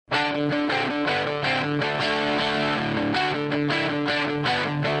Welcome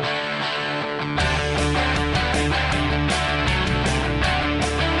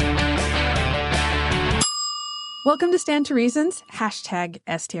to Stand to Reason's hashtag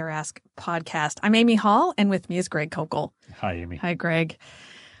STRask podcast. I'm Amy Hall, and with me is Greg Kokel. Hi, Amy. Hi, Greg.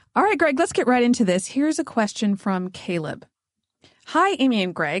 All right, Greg, let's get right into this. Here's a question from Caleb. Hi, Amy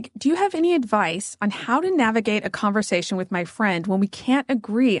and Greg. Do you have any advice on how to navigate a conversation with my friend when we can't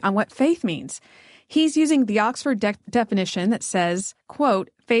agree on what faith means? He's using the Oxford definition that says, quote,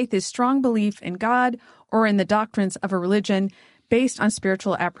 faith is strong belief in God or in the doctrines of a religion based on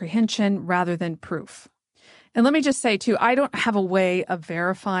spiritual apprehension rather than proof. And let me just say, too, I don't have a way of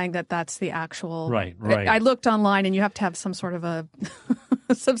verifying that that's the actual... Right. I looked online, and you have to have some sort of a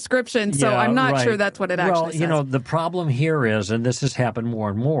subscription, so I'm not sure that's what it actually says. Well, the problem here is, and this has happened more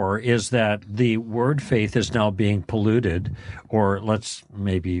and more, is that the word faith is now being polluted, or that's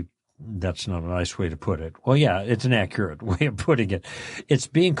not a nice way to put it. Well, yeah, it's an accurate way of putting it. It's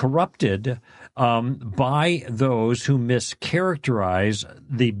being corrupted by those who mischaracterize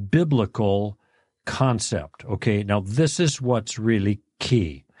the biblical concept. Okay, now this is what's really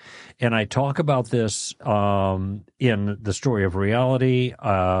key. And I talk about this in the Story of Reality.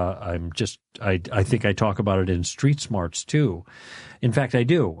 I think I talk about it in Street Smarts too. In fact, I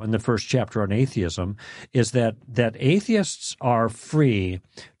do. In the first chapter on atheism, is that atheists are free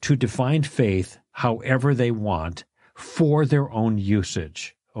to define faith however they want for their own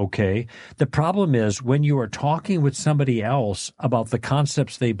usage. Okay? The problem is when you are talking with somebody else about the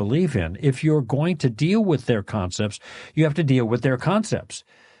concepts they believe in, if you're going to deal with their concepts, you have to deal with their concepts.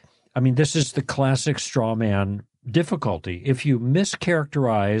 I mean, this is the classic straw man difficulty. If you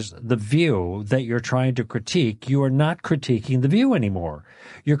mischaracterize the view that you're trying to critique, you are not critiquing the view anymore.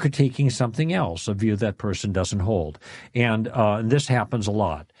 You're critiquing something else, a view that person doesn't hold. And this happens a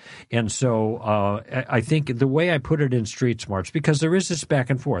lot. And so I think the way I put it in Street Smarts, because there is this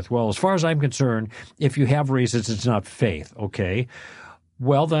back and forth. Well, as far as I'm concerned, if you have reasons, it's not faith. Okay.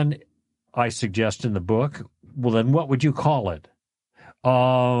 Well, then I suggest in the book, well, then what would you call it?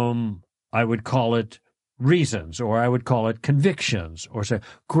 I would call it reasons, or I would call it convictions, or say,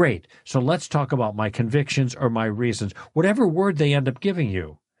 great, so let's talk about my convictions or my reasons, whatever word they end up giving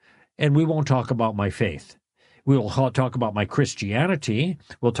you. And we won't talk about my faith. We will talk about my Christianity.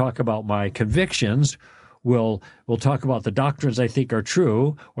 We'll talk about my convictions. We'll talk about the doctrines I think are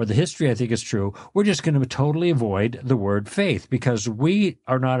true, or the history I think is true. We're just going to totally avoid the word faith because we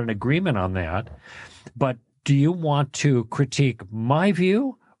are not in agreement on that. But do you want to critique my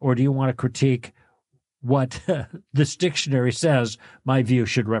view, or do you want to critique what this dictionary says my view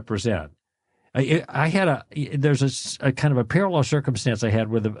should represent? There's a kind of a parallel circumstance I had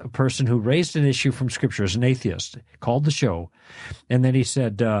with a person who raised an issue from Scripture as an atheist, called the show, and then he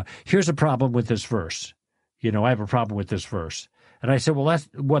said, here's a problem with this verse. I have a problem with this verse. And I said, well, that's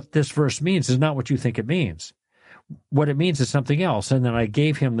what this verse means is not what you think it means. What it means is something else. And then I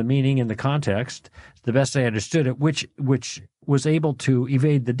gave him the meaning in the context, the best I understood it, which was able to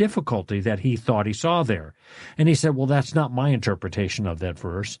evade the difficulty that he thought he saw there. And he said, well, that's not my interpretation of that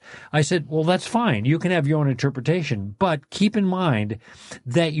verse. I said, well, that's fine. You can have your own interpretation, but keep in mind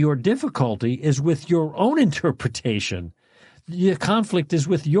that your difficulty is with your own interpretation. The conflict is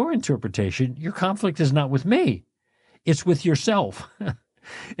with your interpretation. Your conflict is not with me. It's with yourself.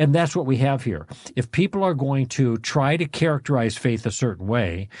 And that's what we have here. If people are going to try to characterize faith a certain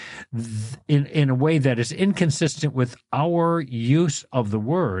way, in a way that is inconsistent with our use of the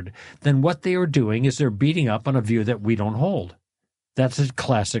word, then what they are doing is they're beating up on a view that we don't hold. That's a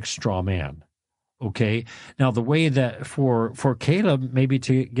classic straw man. Okay. Now, the way that for Caleb maybe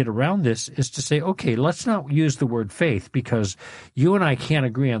to get around this is to say, okay, let's not use the word faith because you and I can't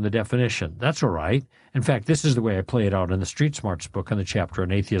agree on the definition. That's all right. In fact, this is the way I play it out in the Street Smarts book on the chapter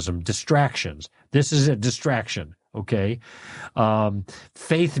on atheism, distractions. This is a distraction. Okay.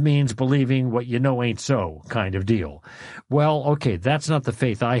 Faith means believing what you know ain't so kind of deal. Well, okay, that's not the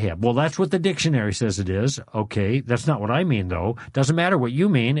faith I have. Well, that's what the dictionary says it is. Okay. That's not what I mean though. Doesn't matter what you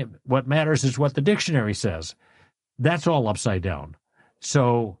mean. What matters is what the dictionary says. That's all upside down.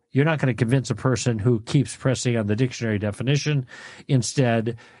 So you're not going to convince a person who keeps pressing on the dictionary definition.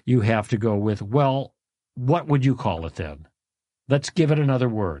 Instead, you have to go with, well, what would you call it then? Let's give it another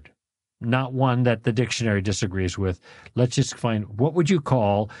word. Not one that the dictionary disagrees with. Let's just find, what would you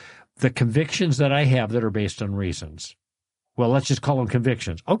call the convictions that I have that are based on reasons? Well, let's just call them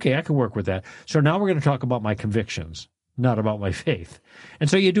convictions. Okay, I can work with that. So now we're going to talk about my convictions, not about my faith. And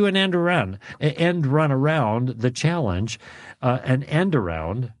so you do an end run around the challenge,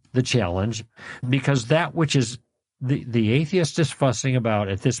 because that which is the atheist is fussing about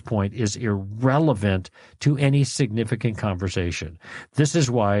at this point is irrelevant to any significant conversation. This is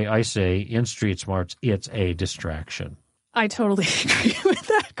why I say in Street Smarts, it's a distraction. I totally agree with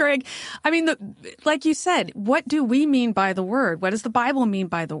that, Greg. I mean, like you said, what do we mean by the word? What does the Bible mean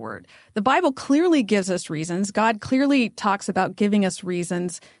by the word? The Bible clearly gives us reasons. God clearly talks about giving us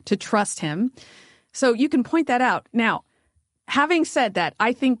reasons to trust him. So you can point that out. Now, having said that,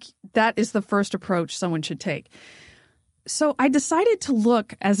 I think that is the first approach someone should take. So I decided to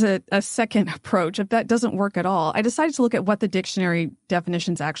look as a second approach. If that doesn't work at all, I decided to look at what the dictionary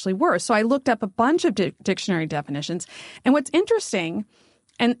definitions actually were. So I looked up a bunch of dictionary definitions. And what's interesting,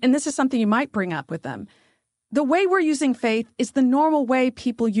 and this is something you might bring up with them, the way we're using faith is the normal way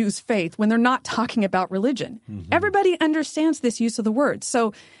people use faith when they're not talking about religion. Mm-hmm. Everybody understands this use of the word.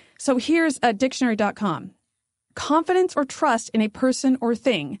 So here's dictionary.com. Confidence or trust in a person or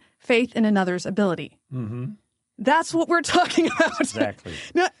thing, faith in another's ability. Mm-hmm. That's what we're talking about. Exactly.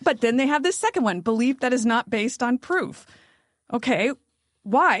 No, but then they have this second one, belief that is not based on proof. Okay,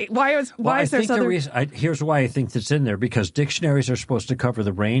 why? Why is there other... Here's why I think that's in there, because dictionaries are supposed to cover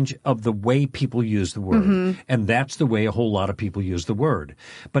the range of the way people use the word, mm-hmm. and that's the way a whole lot of people use the word.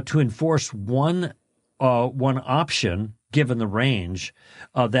 But to enforce one option, given the range,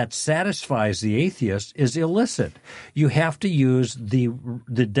 that satisfies the atheist is illicit. You have to use the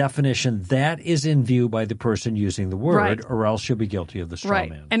definition that is in view by the person using the word, right. or else you'll be guilty of the straw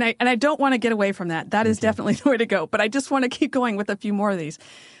man. And I don't want to get away from that. That is definitely the way to go. But I just want to keep going with a few more of these.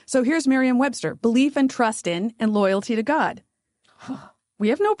 So here's Merriam-Webster: belief and trust in and loyalty to God. We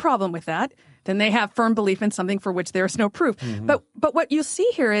have no problem with that. Then they have firm belief in something for which there is no proof. Mm-hmm. But what you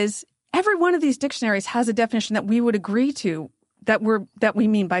see here is every one of these dictionaries has a definition that we would agree to, that we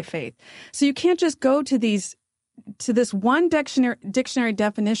mean by faith. So you can't just go to this one dictionary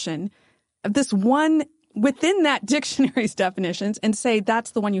definition of this one within that dictionary's definitions and say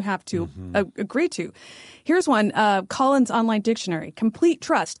that's the one you have to agree to. Here's one, Collins Online Dictionary: complete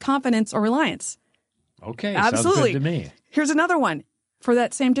trust, confidence, or reliance. Okay, absolutely. Sounds good to me. Here's another one for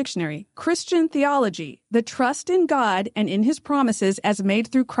that same dictionary: Christian theology, the trust in God and in his promises as made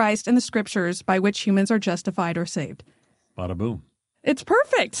through Christ and the scriptures by which humans are justified or saved. Bada boom. It's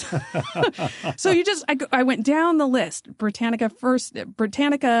perfect. So I went down the list. Britannica,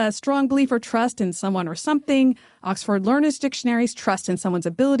 strong belief or trust in someone or something. Oxford Learner's Dictionaries, trust in someone's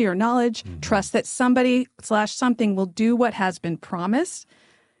ability or knowledge. Mm-hmm. Trust that somebody/something will do what has been promised.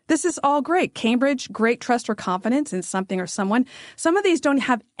 This is all great. Cambridge, great trust or confidence in something or someone. Some of these don't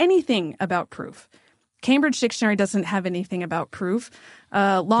have anything about proof. Cambridge Dictionary doesn't have anything about proof.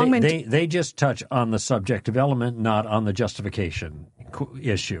 Longman... They just touch on the subjective element, not on the justification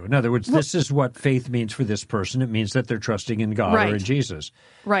issue. In other words, this is what faith means for this person. It means that they're trusting in God or in Jesus.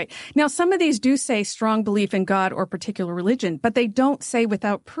 Right. Now, some of these do say strong belief in God or particular religion, but they don't say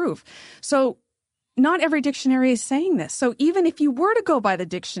without proof. So not every dictionary is saying this. So even if you were to go by the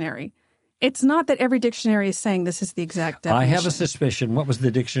dictionary, it's not that every dictionary is saying this is the exact definition. I have a suspicion. What was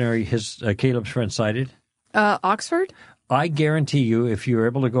the dictionary Caleb's friend cited? Oxford? I guarantee you, if you're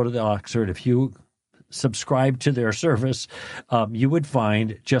able to go to the Oxford, if you subscribe to their service, you would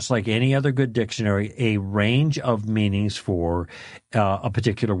find, just like any other good dictionary, a range of meanings for a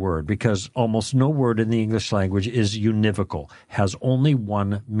particular word, because almost no word in the English language is univocal, has only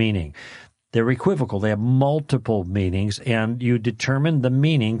one meaning. They're equivocal. They have multiple meanings, and you determine the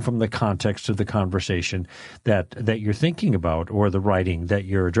meaning from the context of the conversation that you're thinking about or the writing that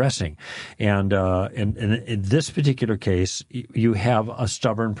you're addressing. And in this particular case, you have a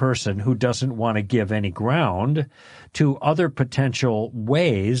stubborn person who doesn't want to give any ground to other potential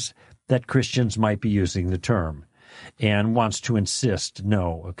ways that Christians might be using the term, and wants to insist,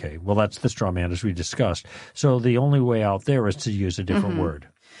 no, okay, well, that's the straw man as we discussed. So the only way out there is to use a different word.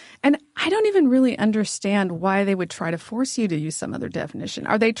 And I don't even really understand why they would try to force you to use some other definition.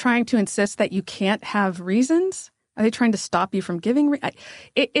 Are they trying to insist that you can't have reasons? Are they trying to stop you from giving?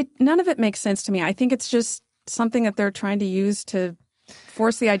 None of it makes sense to me. I think it's just something that they're trying to use to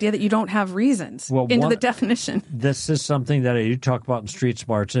force the idea that you don't have reasons into the definition. This is something that you talk about in Street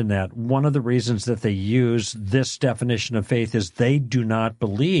Smarts, in that one of the reasons that they use this definition of faith is they do not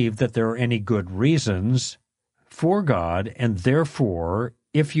believe that there are any good reasons for God, and therefore,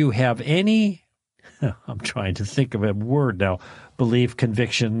 if you have any, I'm trying to think of a word now, belief,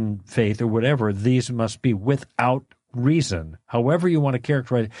 conviction, faith, or whatever, these must be without reason. However you want to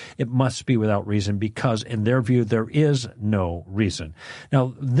characterize it, it must be without reason, because in their view, there is no reason.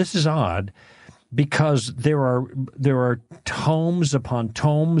 Now, this is odd, because there are tomes upon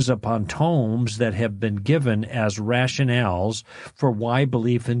tomes upon tomes that have been given as rationales for why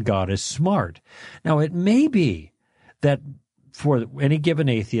belief in God is smart. Now, it may be that for any given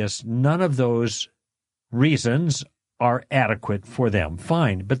atheist, none of those reasons are adequate for them.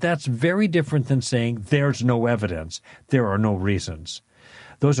 Fine. But that's very different than saying there's no evidence, there are no reasons.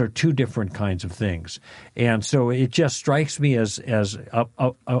 Those are two different kinds of things. And so it just strikes me as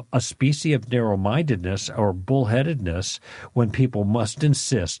a species of narrow-mindedness or bullheadedness when people must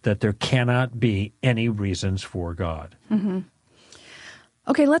insist that there cannot be any reasons for God. Mm-hmm.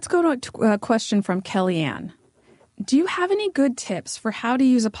 Okay, let's go to a question from Kellyanne. Do you have any good tips for how to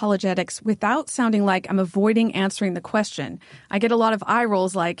use apologetics without sounding like I'm avoiding answering the question? I get a lot of eye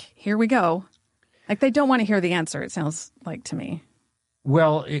rolls like, here we go. Like they don't want to hear the answer, it sounds like to me.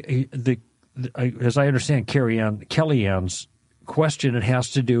 Well, as I understand Kellyanne's question, it has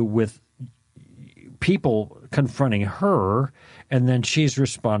to do with people confronting her, and then she's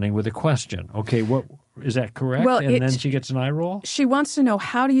responding with a question. Okay, what is that correct? Well, and then she gets an eye roll? She wants to know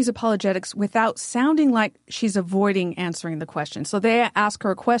how to use apologetics without sounding like she's avoiding answering the question. So they ask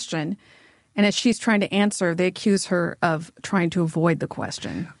her a question, and as she's trying to answer, they accuse her of trying to avoid the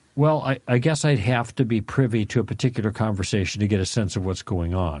question. Well, I guess I'd have to be privy to a particular conversation to get a sense of what's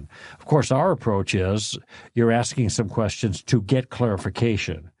going on. Of course, our approach is you're asking some questions to get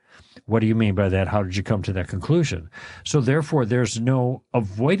clarification. What do you mean by that? How did you come to that conclusion? So therefore, there's no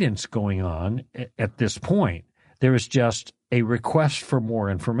avoidance going on at this point. There is just a request for more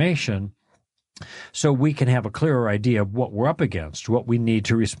information so we can have a clearer idea of what we're up against, what we need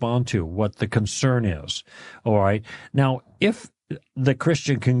to respond to, what the concern is. All right. Now, if the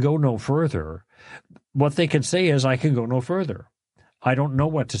Christian can go no further, what they can say is, I can go no further. I don't know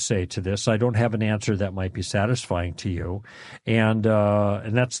what to say to this. I don't have an answer that might be satisfying to you, and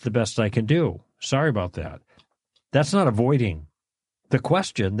that's the best I can do. Sorry about that. That's not avoiding the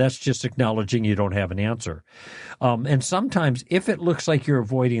question. That's just acknowledging you don't have an answer. And sometimes if it looks like you're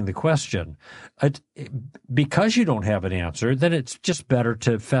avoiding the question, because you don't have an answer, then it's just better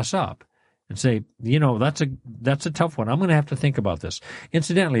to fess up and say, that's a tough one. I'm going to have to think about this.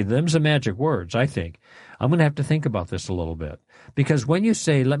 Incidentally, them's the magic words, I think. I'm going to have to think about this a little bit. Because when you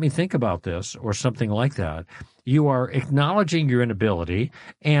say, let me think about this, or something like that, you are acknowledging your inability,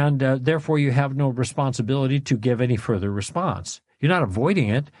 and therefore you have no responsibility to give any further response. You're not avoiding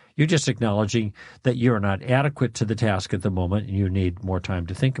it. You're just acknowledging that you're not adequate to the task at the moment, and you need more time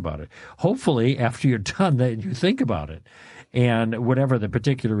to think about it. Hopefully, after you're done, then you think about it. And whatever the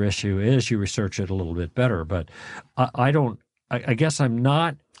particular issue is, you research it a little bit better. But I guess I'm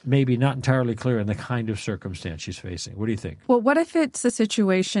maybe not entirely clear in the kind of circumstance she's facing. What do you think? Well, what if it's a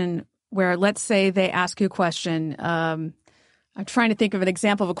situation where, let's say they ask you a question. I'm trying to think of an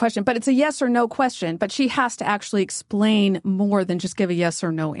example of a question, but it's a yes or no question, but she has to actually explain more than just give a yes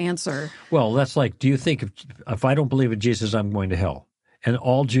or no answer. Well, that's like, do you think if I don't believe in Jesus, I'm going to hell? And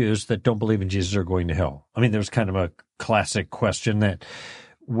all Jews that don't believe in Jesus are going to hell. I mean, there's kind of a classic question that,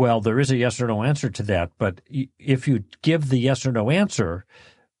 well, there is a yes or no answer to that. But if you give the yes or no answer,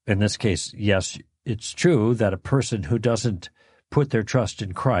 in this case, yes, it's true that a person who doesn't put their trust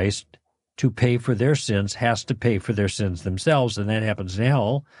in Christ to pay for their sins has to pay for their sins themselves, and that happens in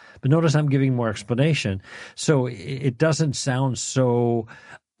hell. But notice I'm giving more explanation. So it doesn't sound so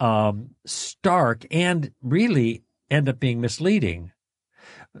stark and really end up being misleading.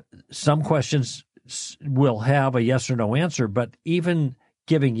 Some questions will have a yes or no answer, but even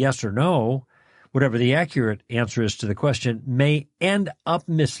giving yes or no, whatever the accurate answer is to the question, may end up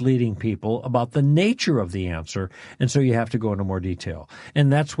misleading people about the nature of the answer, and so you have to go into more detail.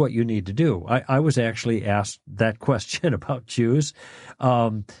 And that's what you need to do. I was actually asked that question about Jews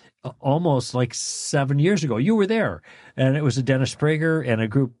almost like 7 years ago. You were there, and it was a Dennis Prager and a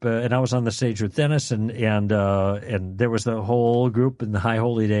group, and I was on the stage with Dennis, and there was the whole group in the High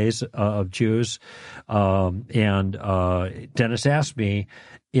Holy Days of Jews, and Dennis asked me,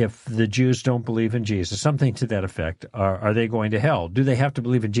 if the Jews don't believe in Jesus, something to that effect, are they going to hell? Do they have to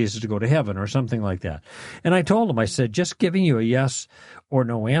believe in Jesus to go to heaven, or something like that? And I told him, I said, just giving you a yes or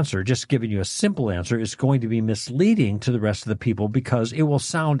no answer, just giving you a simple answer is going to be misleading to the rest of the people because it will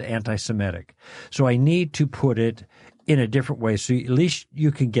sound anti-Semitic. So I need to put it in a different way so at least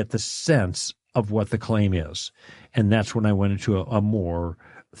you can get the sense of what the claim is. And that's when I went into a more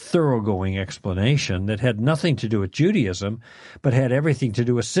thoroughgoing explanation that had nothing to do with Judaism, but had everything to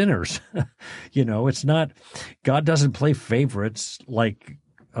do with sinners. It's not, God doesn't play favorites like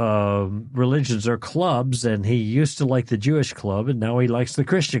religions or clubs, and he used to like the Jewish club, and now he likes the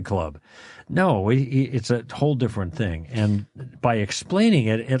Christian club. No, it's a whole different thing. And by explaining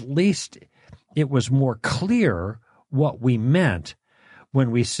it, at least it was more clear what we meant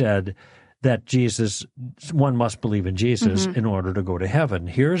when we said that one must believe in Jesus in order to go to heaven.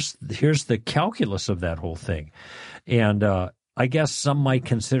 Here's the calculus of that whole thing. And I guess some might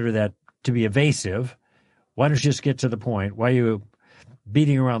consider that to be evasive. Why don't you just get to the point? Why are you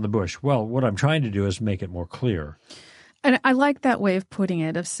beating around the bush? Well, what I'm trying to do is make it more clear. And I like that way of putting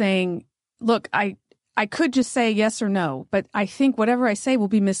it, of saying, look, I could just say yes or no, but I think whatever I say will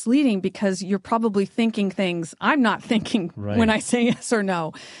be misleading because you're probably thinking things I'm not thinking when I say yes or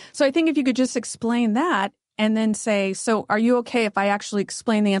no. So I think if you could just explain that and then say, so are you okay if I actually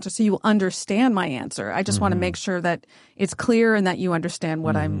explain the answer so you will understand my answer? I just want to make sure that it's clear and that you understand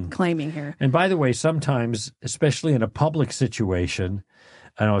what I'm claiming here. And by the way, sometimes, especially in a public situation,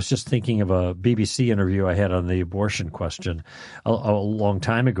 and I was just thinking of a BBC interview I had on the abortion question a long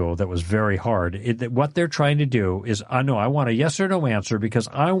time ago that was very hard. What they're trying to do is, I want a yes or no answer because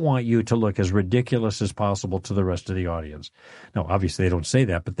I want you to look as ridiculous as possible to the rest of the audience. Now, obviously they don't say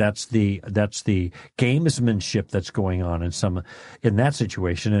that, but that's the gamesmanship that's going on in that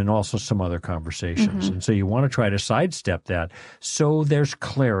situation and also some other conversations. And so you want to try to sidestep that so there's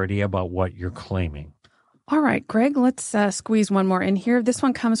clarity about what you're claiming. All right, Greg, let's squeeze one more in here. This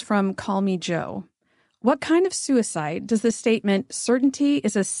one comes from Call Me Joe. What kind of suicide does the statement, certainty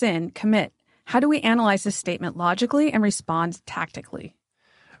is a sin, commit? How do we analyze this statement logically and respond tactically?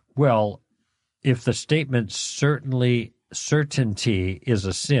 Well, if the statement certainty is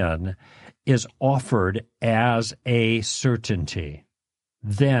a sin is offered as a certainty,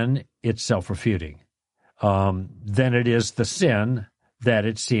 then it's self-refuting. Then it is the sin that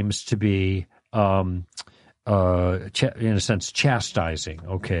it seems to be in a sense, chastising,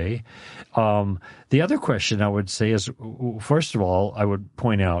 okay? The other question I would say is, first of all, I would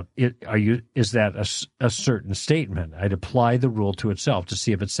point out, is that a certain statement? I'd apply the rule to itself to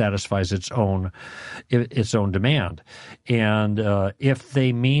see if it satisfies its own demand. And if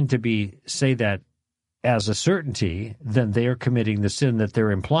they mean to say that as a certainty, then they are committing the sin that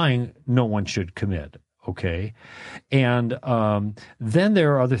they're implying no one should commit. Okay. And then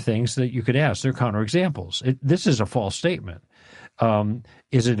there are other things that you could ask. They're counterexamples. This is a false statement.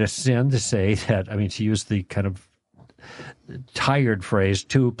 Is it a sin to say that, to use the kind of tired phrase,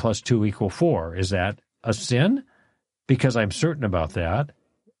 2 + 2 = 4? Is that a sin? Because I'm certain about that.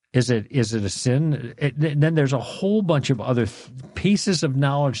 Is it a sin? Then there's a whole bunch of other pieces of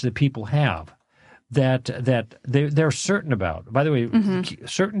knowledge that people have that they're certain about. By the way,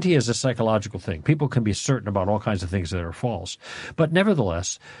 certainty is a psychological thing. People can be certain about all kinds of things that are false. But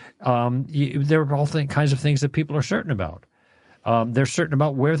nevertheless, there are all kinds of things that people are certain about. They're certain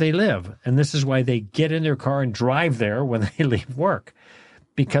about where they live. And this is why they get in their car and drive there when they leave work,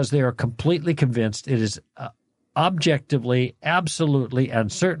 because they are completely convinced it is objectively, absolutely, and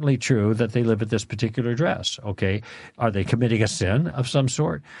certainly true that they live at this particular address, okay? Are they committing a sin of some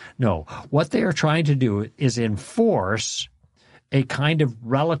sort? No. What they are trying to do is enforce a kind of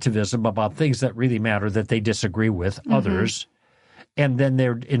relativism about things that really matter that they disagree with others, and then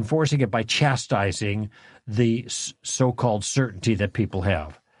they're enforcing it by chastising the so-called certainty that people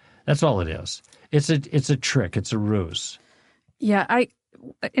have. That's all it is. It's a trick. It's a ruse. Yeah,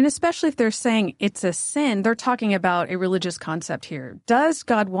 and especially if they're saying it's a sin, they're talking about a religious concept here. Does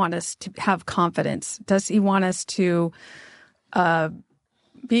God want us to have confidence? Does he want us to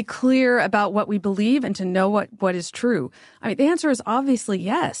be clear about what we believe and to know what is true? The answer is obviously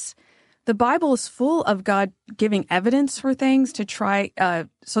yes. The Bible is full of God giving evidence for things to try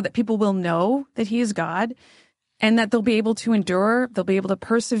so that people will know that he is God and that they'll be able to endure, they'll be able to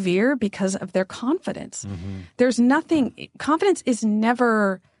persevere because of their confidence. There's confidence is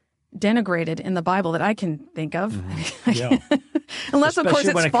never denigrated in the Bible that I can think of. Yeah. Unless, of course,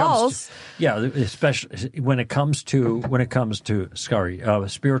 it's false. Especially when it comes to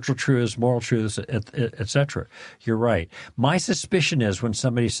spiritual truths, moral truths, etc. You're right. My suspicion is when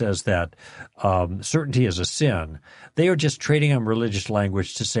somebody says that certainty is a sin, they are just trading on religious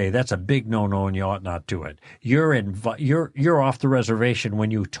language to say that's a big no-no and you ought not do it. You're off the reservation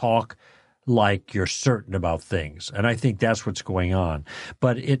when you talk like you're certain about things, and I think that's what's going on.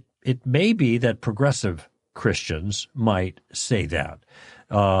 But it may be that progressive Christians might say that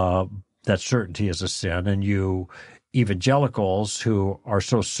certainty is a sin, and you evangelicals who are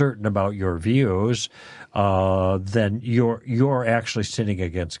so certain about your views, then you're actually sinning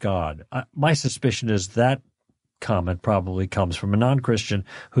against God. My suspicion is that comment probably comes from a non-Christian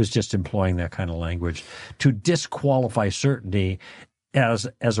who's just employing that kind of language to disqualify certainty as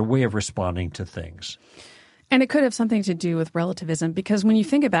a way of responding to things. And it could have something to do with relativism, because when you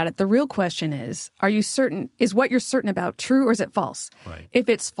think about it, the real question is, are you certain, is what you're certain about true or is it false? Right. If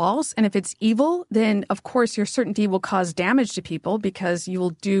it's false and if it's evil, then of course your certainty will cause damage to people because you will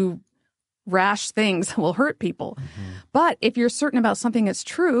do rash things that will hurt people. But if you're certain about something that's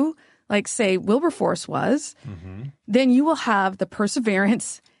true, like say Wilberforce was, then you will have the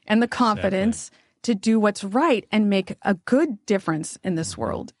perseverance and the confidence to do what's right and make a good difference in this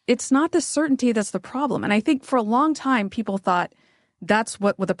world. It's not the certainty that's the problem. And I think for a long time, people thought that's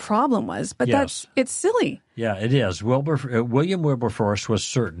what the problem was, but it's silly. Yeah, it is. William Wilberforce was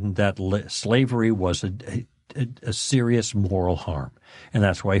certain that slavery was a serious moral harm, and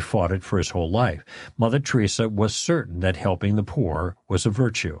that's why he fought it for his whole life. Mother Teresa was certain that helping the poor was a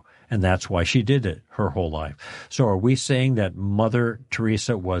virtue, and that's why she did it her whole life. So are we saying that Mother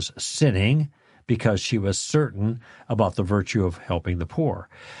Teresa was sinning because she was certain about the virtue of helping the poor?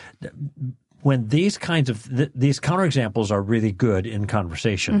 When these kinds of these counterexamples are really good in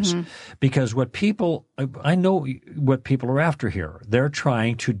conversations, because I know what people are after here. They're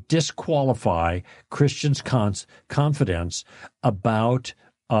trying to disqualify Christians' confidence about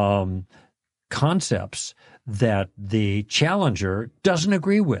concepts that the challenger doesn't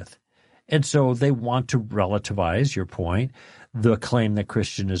agree with. And so they want to relativize, your point, the claim that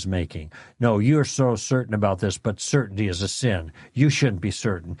Christian is making. No, you're so certain about this, but certainty is a sin. You shouldn't be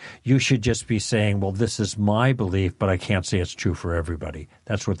certain. You should just be saying, well, this is my belief, but I can't say it's true for everybody.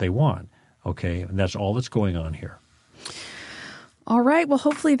 That's what they want, okay? And that's all that's going on here. All right. Well,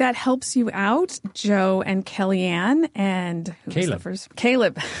 hopefully that helps you out, Joe and Kellyanne and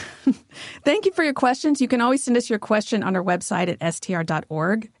Caleb. Thank you for your questions. You can always send us your question on our website at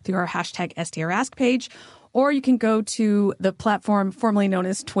str.org through our hashtag STRask page, or you can go to the platform formerly known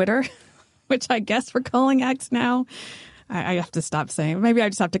as Twitter, which I guess we're calling X now. I have to stop saying. Maybe I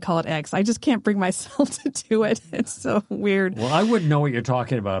just have to call it X. I just can't bring myself to do it. It's so weird. Well, I wouldn't know what you're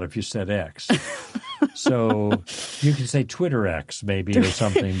talking about if you said X. So you can say Twitter X maybe or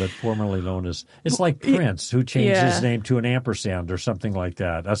something, but formerly known as – it's like Prince, who changed his name to an ampersand or something like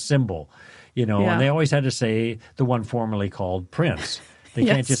that, a symbol, and they always had to say the one formerly called Prince. They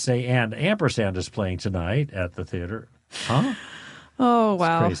can't just say, and ampersand is playing tonight at the theater. Huh? Oh,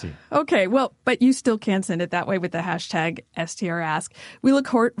 wow. It's crazy. Okay, well, but you still can send it that way with the hashtag STRask. We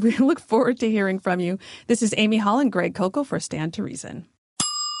look forward to hearing from you. This is Amy Hall and Greg Kokel for Stand to Reason.